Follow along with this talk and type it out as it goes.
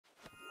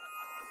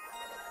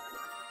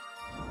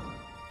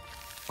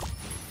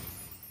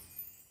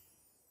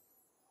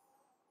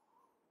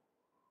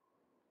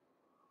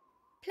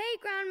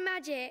Playground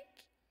magic.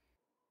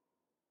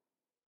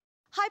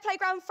 Hi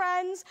Playground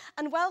friends,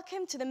 and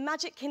welcome to the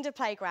Magic Kinder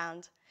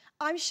Playground.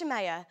 I'm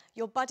Shemaya,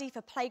 your buddy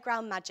for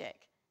Playground Magic.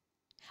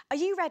 Are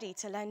you ready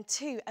to learn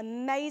 2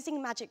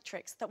 amazing magic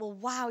tricks that will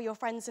wow your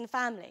friends and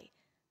family?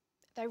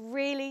 They're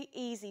really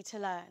easy to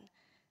learn.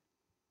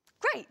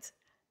 Great!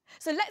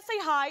 So let's say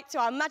hi to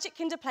our Magic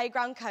Kinder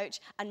Playground coach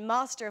and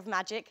master of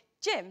magic,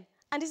 Jim,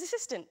 and his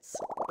assistants.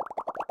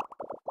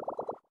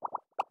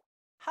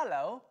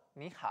 Hello,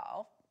 你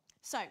好.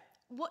 So,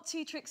 what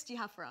 2 tricks do you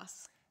have for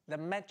us? The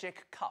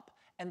magic cup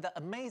and the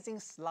amazing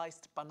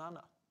sliced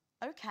banana.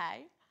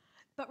 Okay.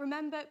 But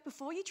remember,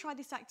 before you try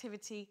this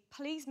activity,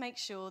 please make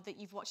sure that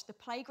you've watched the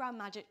Playground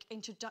Magic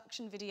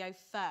introduction video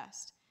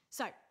first.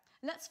 So,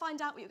 let's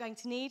find out what you're going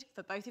to need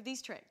for both of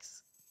these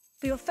tricks.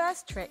 For your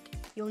first trick,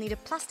 you'll need a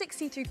plastic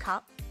see-through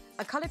cup,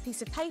 a coloured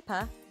piece of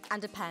paper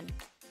and a pen.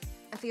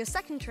 And for your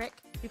second trick,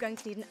 you're going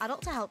to need an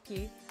adult to help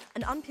you,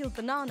 an unpeeled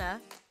banana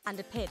and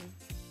a pin.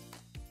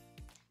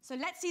 So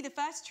let's see the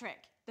first trick,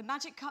 the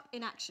magic cup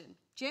in action.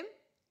 Jim,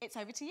 it's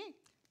over to you.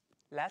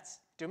 Let's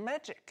do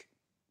magic.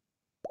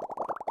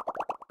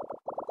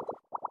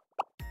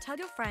 Tell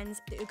your friends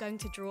that you're going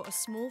to draw a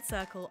small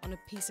circle on a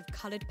piece of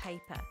coloured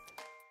paper.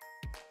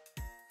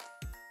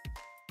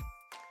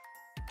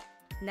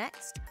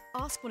 Next,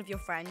 ask one of your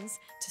friends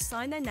to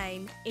sign their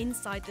name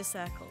inside the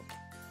circle.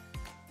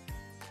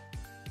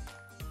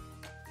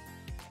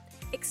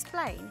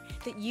 Explain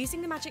that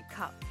using the magic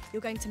cup,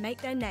 you're going to make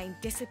their name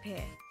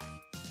disappear.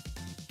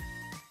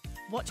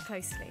 Watch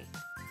closely.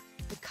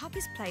 The cup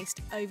is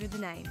placed over the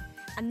name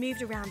and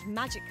moved around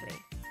magically.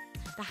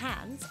 The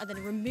hands are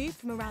then removed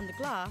from around the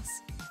glass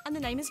and the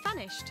name is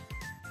vanished.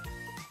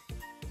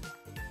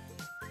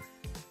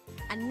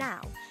 And now,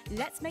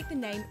 let's make the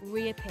name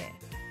reappear.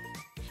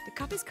 The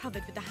cup is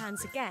covered with the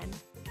hands again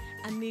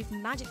and moved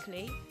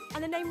magically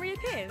and the name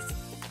reappears.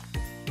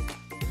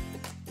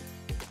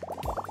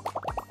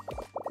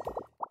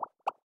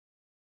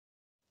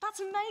 That's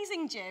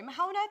amazing, Jim.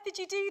 How on earth did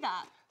you do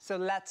that? So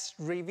let's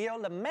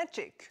reveal the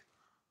magic.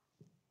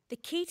 The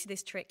key to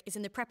this trick is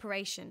in the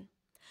preparation.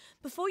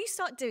 Before you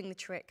start doing the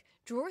trick,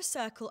 draw a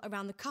circle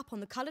around the cup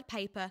on the coloured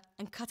paper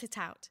and cut it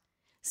out,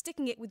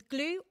 sticking it with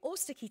glue or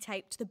sticky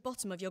tape to the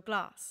bottom of your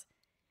glass.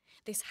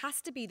 This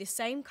has to be the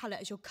same colour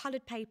as your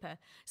coloured paper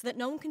so that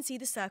no one can see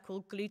the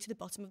circle glued to the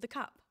bottom of the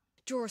cup.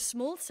 Draw a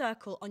small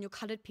circle on your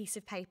coloured piece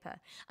of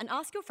paper and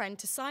ask your friend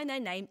to sign their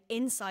name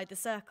inside the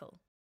circle.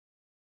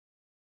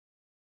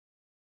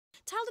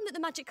 Tell them that the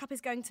magic cup is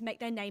going to make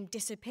their name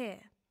disappear.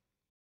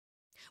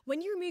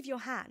 When you remove your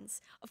hands,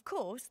 of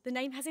course, the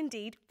name has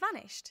indeed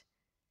vanished.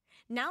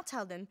 Now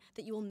tell them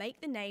that you will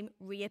make the name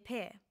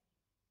reappear.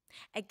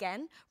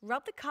 Again,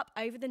 rub the cup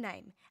over the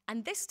name,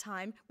 and this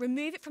time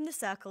remove it from the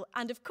circle,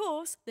 and of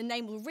course, the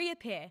name will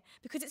reappear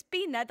because it's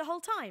been there the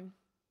whole time.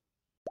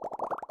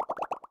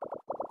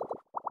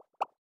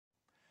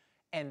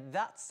 And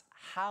that's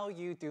how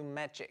you do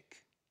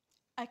magic.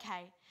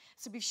 Okay,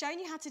 so we've shown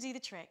you how to do the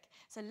trick,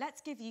 so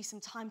let's give you some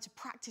time to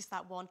practice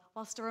that one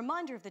whilst a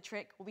reminder of the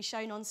trick will be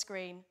shown on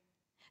screen.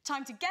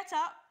 Time to get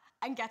up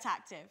and get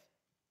active.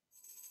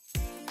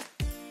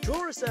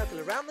 Draw a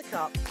circle around the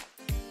cup.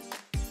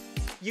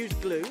 Use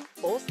glue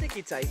or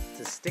sticky tape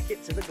to stick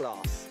it to the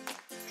glass.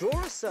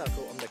 Draw a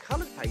circle on the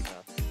coloured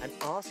paper and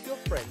ask your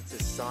friend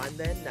to sign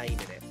their name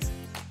in it.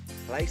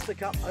 Place the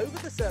cup over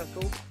the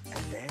circle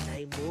and their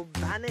name will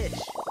vanish.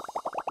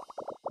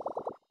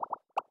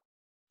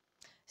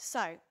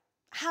 So,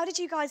 how did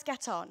you guys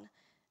get on?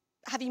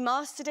 Have you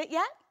mastered it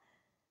yet?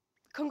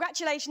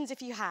 Congratulations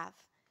if you have.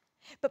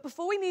 But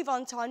before we move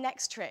on to our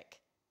next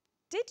trick,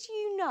 did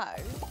you know?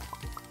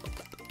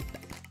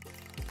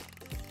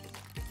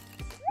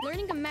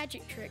 Learning a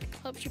magic trick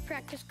helps you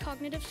practice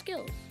cognitive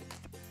skills.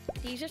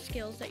 These are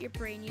skills that your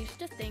brain uses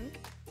to think,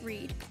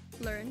 read,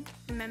 learn,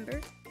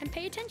 remember, and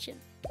pay attention.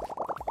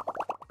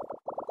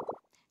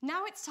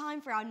 Now it's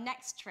time for our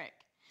next trick,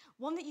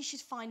 one that you should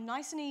find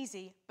nice and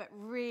easy, but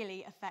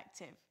really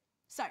effective.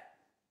 So,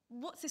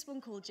 what's this one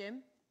called,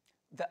 Jim?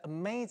 The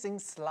amazing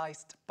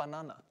sliced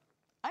banana.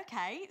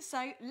 Okay,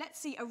 so let's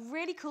see a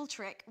really cool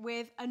trick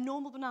with a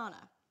normal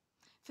banana.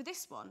 For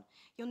this one,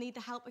 you'll need the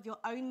help of your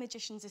own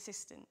magician's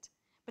assistant,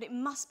 but it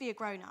must be a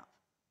grown-up.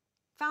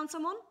 Found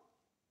someone?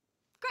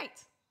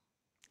 Great.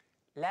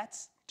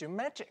 Let's do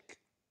magic.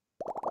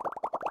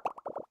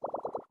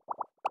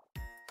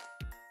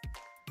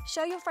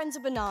 Show your friends a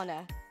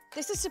banana.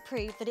 This is to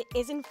prove that it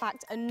is in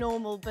fact a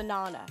normal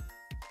banana.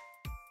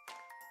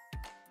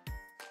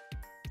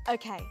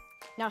 Okay,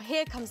 now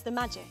here comes the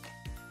magic.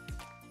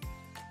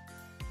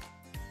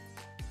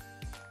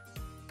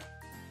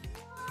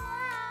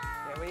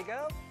 Here we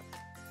go.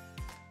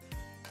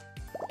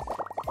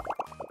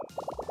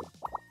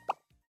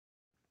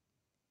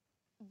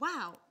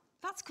 Wow,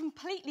 that's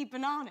completely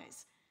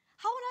bananas.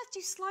 How on earth do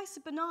you slice a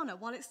banana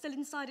while it's still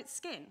inside its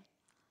skin?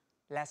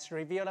 Let's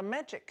reveal the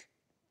magic.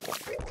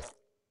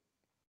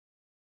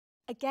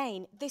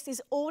 Again, this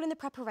is all in the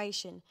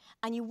preparation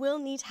and you will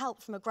need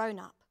help from a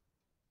grown-up.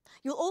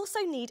 You'll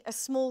also need a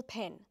small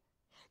pin.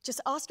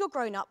 Just ask your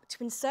grown-up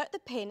to insert the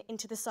pin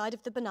into the side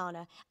of the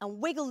banana and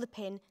wiggle the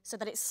pin so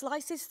that it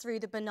slices through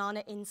the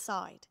banana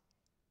inside.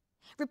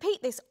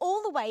 Repeat this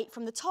all the way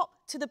from the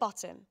top to the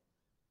bottom.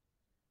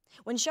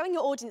 When showing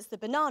your audience the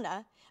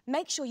banana,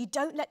 make sure you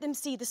don't let them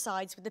see the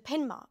sides with the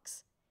pin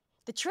marks.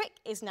 The trick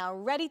is now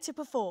ready to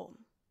perform.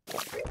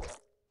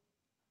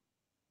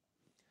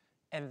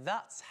 And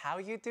that's how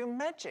you do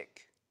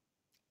magic.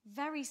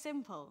 Very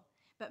simple,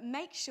 but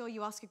make sure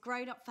you ask a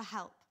grown-up for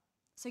help.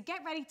 So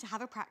get ready to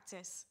have a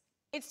practice.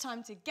 It's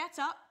time to get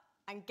up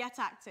and get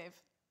active.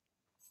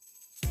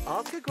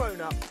 Ask a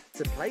grown-up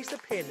to place a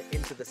pin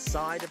into the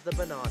side of the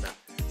banana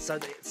so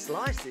that it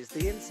slices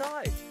the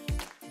inside.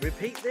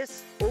 Repeat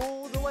this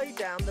all the way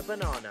down the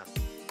banana.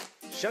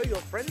 Show your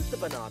friends the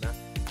banana,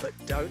 but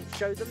don't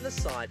show them the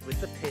side with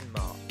the pin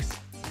marks.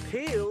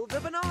 Peel the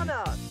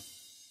banana!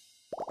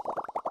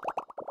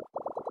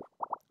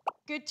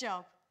 Good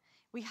job.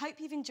 We hope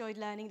you've enjoyed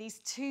learning these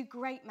 2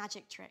 great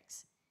magic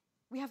tricks.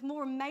 We have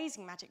more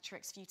amazing magic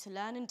tricks for you to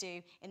learn and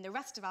do in the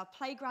rest of our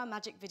Playground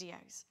Magic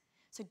videos.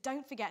 So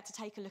don't forget to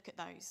take a look at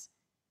those.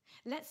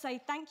 Let's say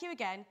thank you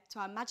again to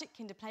our Magic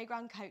Kinder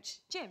Playground coach,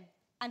 Jim,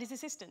 and his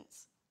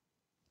assistants.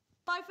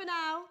 Bye for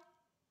now.